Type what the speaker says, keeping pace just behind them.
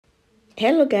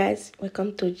Hello guys,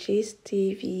 welcome to Gist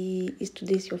TV. If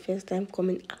today is your first time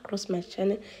coming across my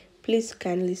channel, please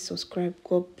kindly subscribe.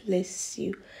 God bless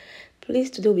you.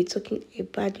 Please, today we'll be talking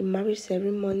about the marriage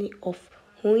ceremony of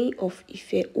Ooni of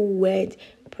Ife, who wed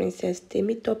Princess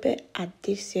Temitope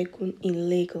Adesegun in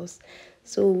Lagos.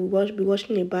 So we'll be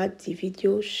watching about the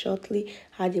video shortly,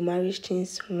 how the marriage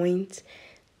things went.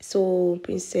 So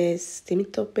Princess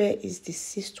Temitope is the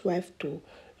sixth wife to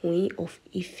Ooni of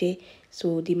Ife.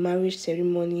 So the marriage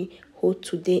ceremony held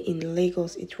today in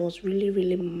Lagos. It was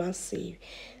really massive.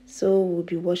 So we'll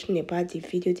be watching about the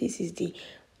video. This is the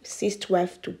sixth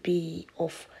wife to be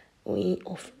of Ooni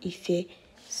of Ife.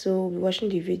 So we'll be watching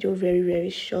the video very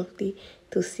shortly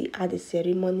to see how the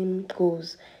ceremony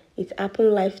goes. It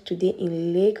happened live today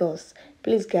in Lagos.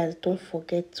 Please guys, don't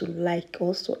forget to like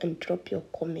also and drop your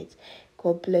comments.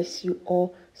 God bless you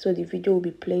all. So the video will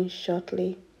be playing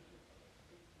shortly.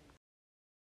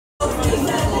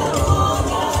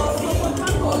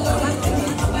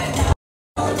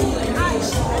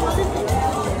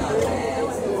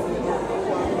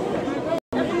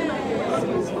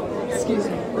 Excuse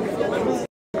me.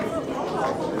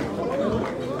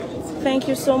 Thank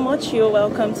you so much. You're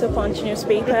welcome to Punch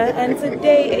Newspaper, and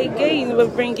today again we'll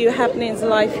bring you happenings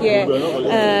live here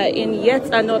in yet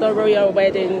another royal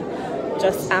wedding.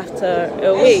 Just after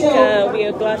a week, we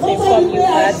are glad to inform you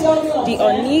that the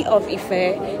Ooni of Ife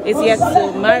is yet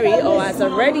to marry, or has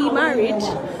already married,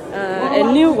 a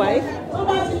new wife.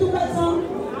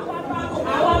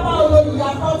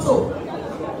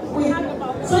 We have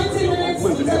 20 minutes to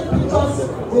take pictures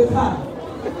with her.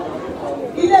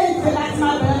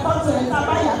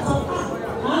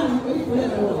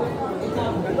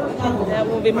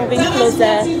 We'll be moving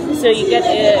closer so you get a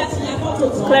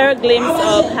clearer glimpse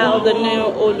of how the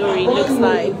new Olori looks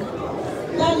like.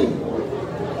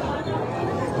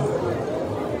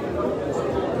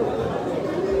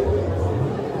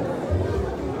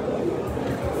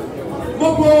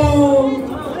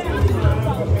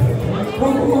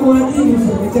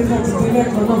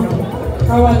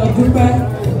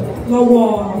 Lọ́wọ́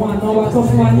àwọn àna wa tó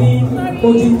fún wa ní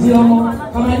odindi ọmọ,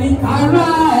 ọmọ ní ará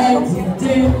ẹ̀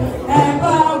dìde, ẹ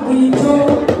bá wí jó.